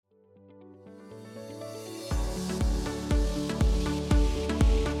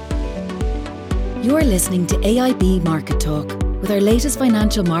You're listening to AIB Market Talk with our latest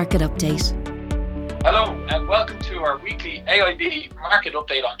financial market update. Hello and welcome to our weekly AIB Market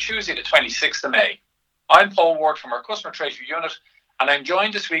Update on Tuesday the 26th of May. I'm Paul Ward from our Customer Treasury Unit and I'm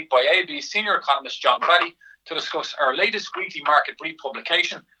joined this week by AIB Senior Economist John Crotty to discuss our latest weekly market brief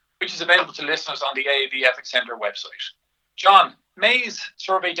publication, which is available to listeners on the AIB FX Centre website. John, May's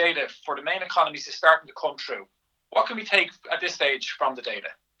survey data for the main economies is starting to come true. What can we take at this stage from the data?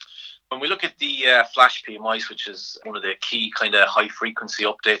 When we look at the flash PMIs, which is one of the key kind of high frequency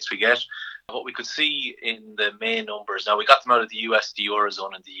updates we get, what we could see in the main numbers, now we got them out of the US, the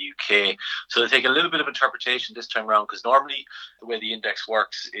Eurozone and the UK, so they take a little bit of interpretation this time around, because normally the way the index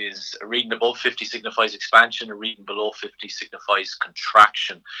works is a reading above 50 signifies expansion, a reading below 50 signifies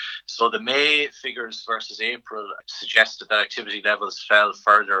contraction. So the May figures versus April suggested that activity levels fell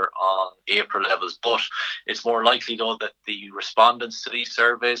further on April levels, but it's more likely though that the respondents to these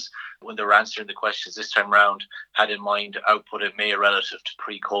surveys, when they were answering the questions this time round, had in mind output in May relative to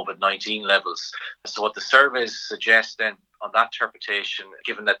pre-COVID-19 levels. So what the surveys suggest then on that interpretation,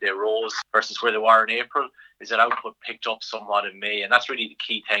 given that they rose versus where they were in April, is that output picked up somewhat in May. And that's really the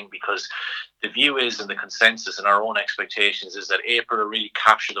key thing, because the view is, and the consensus and our own expectations is, that April will really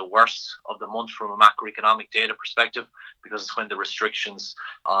capture the worst of the month from a macroeconomic data perspective, because it's when the restrictions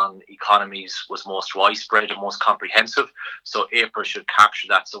on economies was most widespread and most comprehensive. So April should capture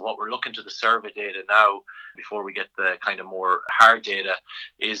that. So what we're looking to the survey data now, before we get the kind of more hard data,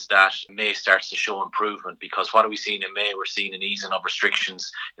 is that May starts to show improvement, because what are we seeing in May? We're seeing an easing of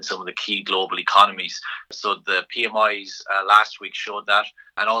restrictions in some of the key global economies. So the PMIs last week showed that,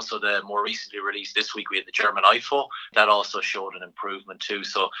 and also the more recently released this week, we had the German IFO, that also showed an improvement too.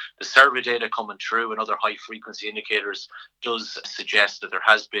 So the survey data coming through and other high frequency indicators does suggest that there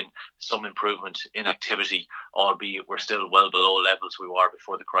has been some improvement in activity, albeit we're still well below levels we were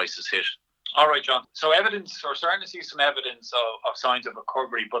before the crisis hit. All right, John. So evidence, or starting to see some evidence of signs of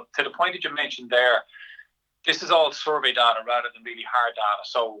recovery, but to the point that you mentioned there, this is all survey data rather than really hard data.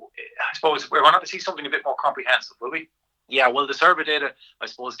 So I suppose we're going to have to see something a bit more comprehensive, will we? Yeah, well, the survey data, I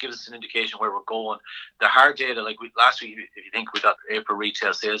suppose, gives us an indication where we're going. The hard data, like last week, if you think, we got April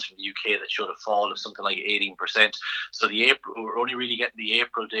retail sales from the UK that showed a fall of something like 18%. So we're only really getting the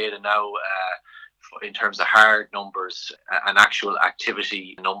April data now in terms of hard numbers and actual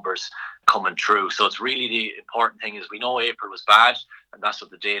activity numbers coming through. So it's really, the important thing is, we know April was bad, and that's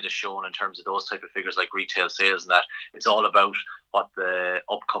what the data is showing in terms of those type of figures like retail sales, and that it's all about what the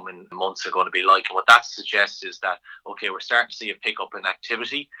upcoming months are going to be like. And what that suggests is that, okay, we're starting to see a pickup in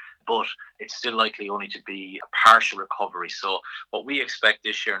activity, but it's still likely only to be a partial recovery. So what we expect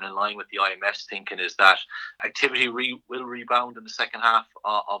this year, and in line with the IMF's thinking, is that activity will rebound in the second half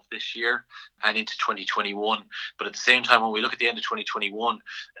of this year and into 2021. But at the same time, when we look at the end of 2021,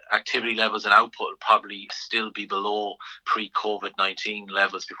 activity levels and output will probably still be below pre-COVID-19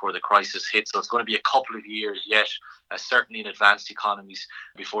 levels before the crisis hit. So it's going to be a couple of years yet, certainly in advanced economies,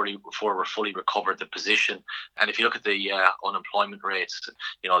 before we're fully recovered the position. And if you look at the unemployment rates,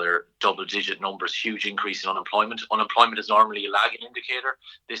 they're double-digit numbers, huge increase in unemployment. Unemployment is normally a lagging indicator.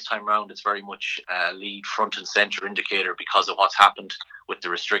 This time round, it's very much a lead front and centre indicator, because of what's happened with the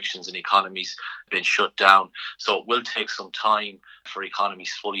restrictions in economies being shut down. So it will take some time for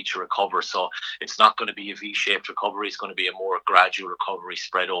economies fully to recover. So it's not going to be a V-shaped recovery. It's going to be a more gradual recovery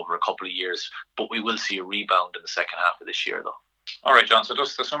spread over a couple of years. But we will see a rebound in the second half of this year, though. All right, John. So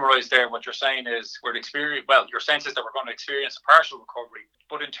just to summarise there, what you're saying is your sense is that we're going to experience a partial recovery.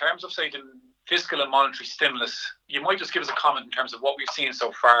 But in terms of, say, the fiscal and monetary stimulus, you might just give us a comment in terms of what we've seen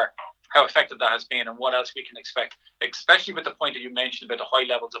so far, how effective that has been, and what else we can expect, especially with the point that you mentioned about the high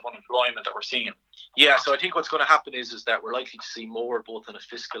levels of unemployment that we're seeing. Yeah, so I think what's going to happen is that we're likely to see more, both in a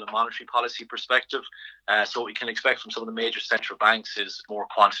fiscal and monetary policy perspective. So what we can expect from some of the major central banks is more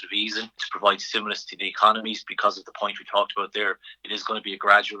quantitative easing to provide stimulus to the economies, because of the point we talked about there. It is going to be a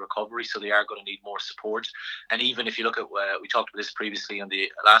gradual recovery, so they are going to need more support. And even if you look at, we talked about this previously on the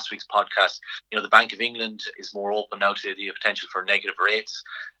last week's podcast, the Bank of England is more open now to the potential for negative rates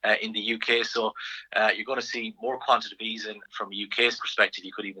in the UK. So you're going to see more quantitative easing from the UK's perspective.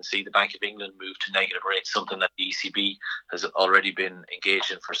 You could even see the Bank of England move to negative rates, something that the ECB has already been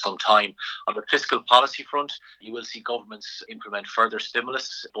engaged in for some time. On the fiscal policy front, you will see governments implement further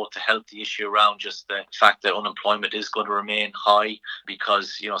stimulus, both to help the issue around just the fact that unemployment is going to remain high,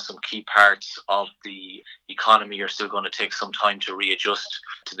 because some key parts of the economy are still going to take some time to readjust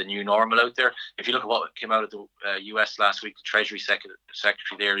to the new normal out there. If you look at what came out of the US last week, the Treasury Secretary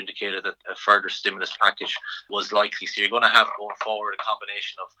there indicated indicated that a further stimulus package was likely. So you're going to have going forward a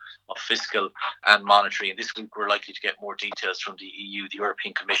combination of fiscal and monetary. And this week we're likely to get more details from the EU, the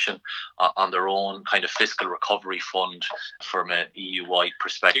European Commission, on their own kind of fiscal recovery fund from an EU-wide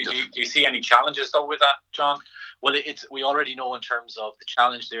perspective. Do you see any challenges though with that, John? Well, we already know in terms of the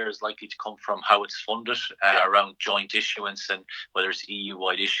challenge there is likely to come from how it's funded around joint issuance and whether it's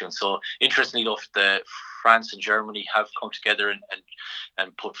EU-wide issuance. So interestingly enough, France and Germany have come together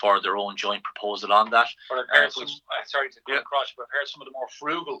and put forward their own joint proposal on that. But I've heard sorry to cut across, but I've heard some of the more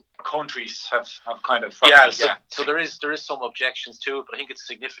frugal countries have kind of... So there is some objections to it, but I think it's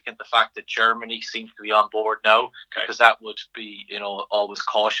significant the fact that Germany seems to be on board now, because that would be, always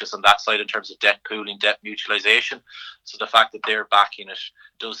cautious on that side in terms of debt pooling, debt mutualisation. So the fact that they're backing it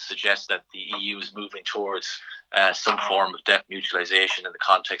does suggest that the EU is moving towards some form of debt mutualisation in the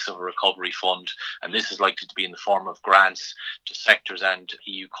context of a recovery fund, and this is likely to be in the form of grants to sectors and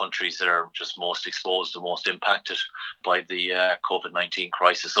EU countries that are just most exposed and most impacted by the COVID-19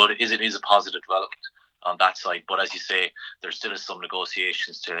 crisis. So it is a positive development on that side, but as you say, there still is some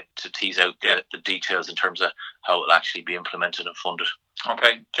negotiations to tease out the details in terms of how it will actually be implemented and funded.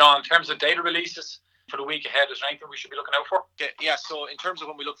 Okay, John, in terms of data releases for the week ahead, is there anything we should be looking out for? Yeah, so in terms of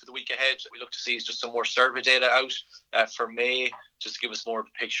when we look for the week ahead, we look to see is just some more survey data out for May, just to give us more of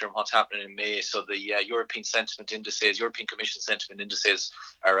a picture of what's happening in May. So the European Commission sentiment indices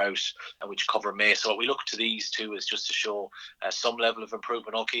are out, which cover May. So what we look to these two is just to show some level of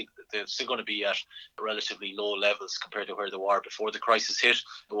improvement. Okay, they're still going to be at relatively low levels compared to where they were before the crisis hit.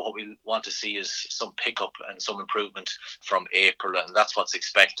 But what we want to see is some pickup and some improvement from April, and that's what's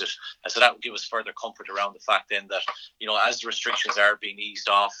expected. So that will give us further comfort around the fact then that, as the restrictions are being eased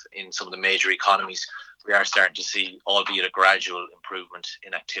off in some of the major economies, we are starting to see, albeit a gradual improvement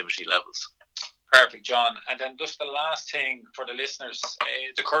in activity levels. Perfect, John. And then just the last thing for the listeners,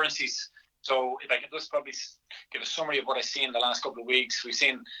 the currencies. So if I can just probably give a summary of what I've seen in the last couple of weeks. We've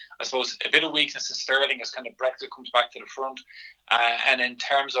seen, I suppose, a bit of weakness in sterling as kind of Brexit comes back to the front. And in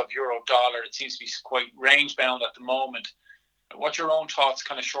terms of euro dollar, it seems to be quite range bound at the moment. What's your own thoughts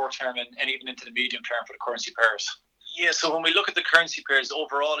kind of short term and even into the medium term for the currency pairs? Yeah, so when we look at the currency pairs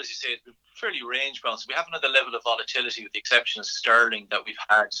overall, as you say, it's been fairly range bound. So we haven't had the level of volatility with the exception of sterling that we've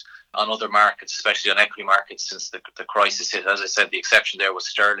had on other markets, especially on equity markets since the crisis hit. As I said, the exception there was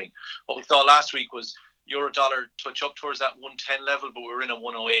sterling. What we saw last week was euro dollar touch up towards that 110 level, but we were in a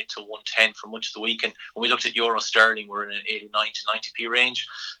 108 to 110 for much of the week. And when we looked at euro sterling, we're in an 89 to 90p range.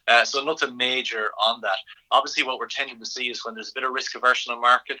 So nothing major on that. Obviously, what we're tending to see is when there's a bit of risk aversion on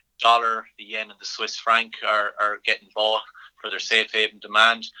market, dollar, the yen and the Swiss franc are getting bought for their safe haven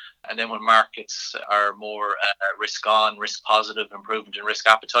demand. And then when markets are more risk on, risk positive, improvement in risk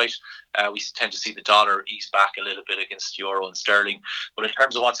appetite, we tend to see the dollar ease back a little bit against euro and sterling. But in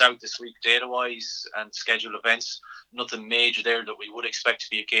terms of what's out this week data-wise and scheduled events, nothing major there that we would expect to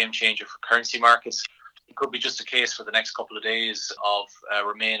be a game changer for currency markets. It could be just a case for the next couple of days of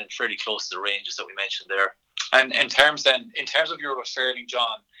remaining fairly close to the ranges that we mentioned there. And in terms of euro sterling,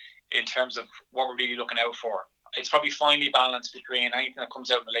 John, in terms of what we're really looking out for, it's probably finely balanced between anything that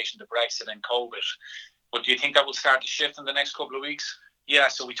comes out in relation to Brexit and COVID. But do you think that will start to shift in the next couple of weeks? Yeah,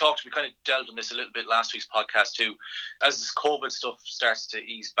 so we kind of delved on this a little bit last week's podcast too. As this COVID stuff starts to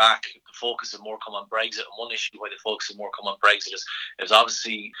ease back, the focus will more come on Brexit. And one issue why the focus will more come on Brexit is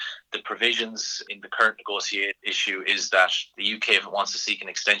obviously the provisions in the current negotiate issue is that the UK, if it wants to seek an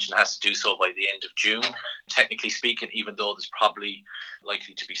extension, has to do so by the end of June. Technically speaking, even though there's probably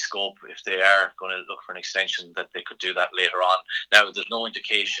likely to be scope if they are going to look for an extension that they could do that later on. Now, there's no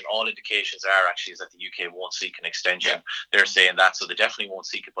indication. All indications are actually is that the UK won't seek an extension. Yeah. They're saying that, so they definitely won't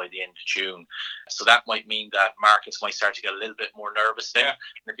seek it by the end of June. So that might mean that markets might start to get a little bit more nervous then. Yeah.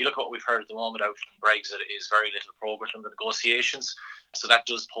 And if you look at what we've heard at the moment out from Brexit, it is very little progress in the negotiations. So that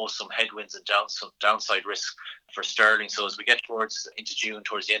does pose some headwinds and downside risk for sterling. So as we get into June,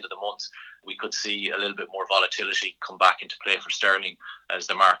 towards the end of the month, we could see a little bit more volatility come back into play for sterling as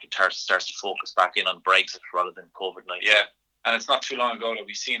the market starts to focus back in on Brexit rather than COVID-19. Yeah, and it's not too long ago that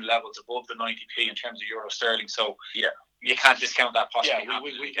we've seen levels above the 90p in terms of euro sterling. So yeah, you can't discount that possibility. Yeah,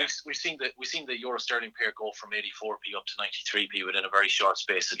 we've seen the euro sterling pair go from 84p up to 93p within a very short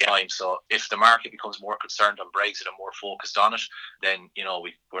space of time. So if the market becomes more concerned on Brexit and more focused on it, then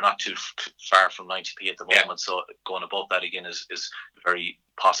we're not too far from 90p at the moment. So going above that again is very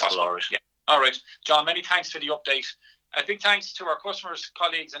possible. Yeah. All right, John, many thanks for the update. A big thanks to our customers,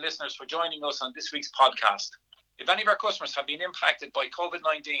 colleagues and listeners for joining us on this week's podcast. If any of our customers have been impacted by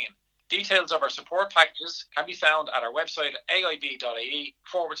COVID-19, details of our support packages can be found at our website aib.ie/COVID-19.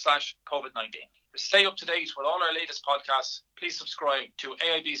 stay up to date with all our latest podcasts, please subscribe to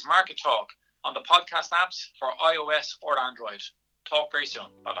AIB's Market Talk on the podcast apps for iOS or Android. Talk very soon.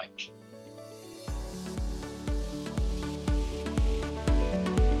 Bye-bye.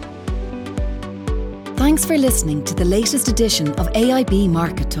 Thanks for listening to the latest edition of AIB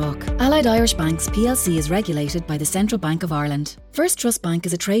Market Talk. Allied Irish Banks plc is regulated by the Central Bank of Ireland. First Trust Bank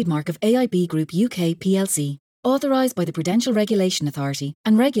is a trademark of AIB Group UK plc, authorised by the Prudential Regulation Authority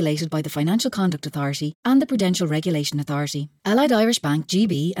and regulated by the Financial Conduct Authority and the Prudential Regulation Authority. Allied Irish Bank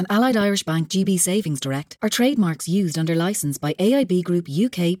GB and Allied Irish Bank GB Savings Direct are trademarks used under licence by AIB Group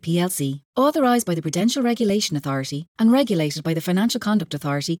UK plc, authorised by the Prudential Regulation Authority and regulated by the Financial Conduct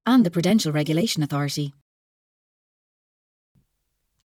Authority and the Prudential Regulation Authority.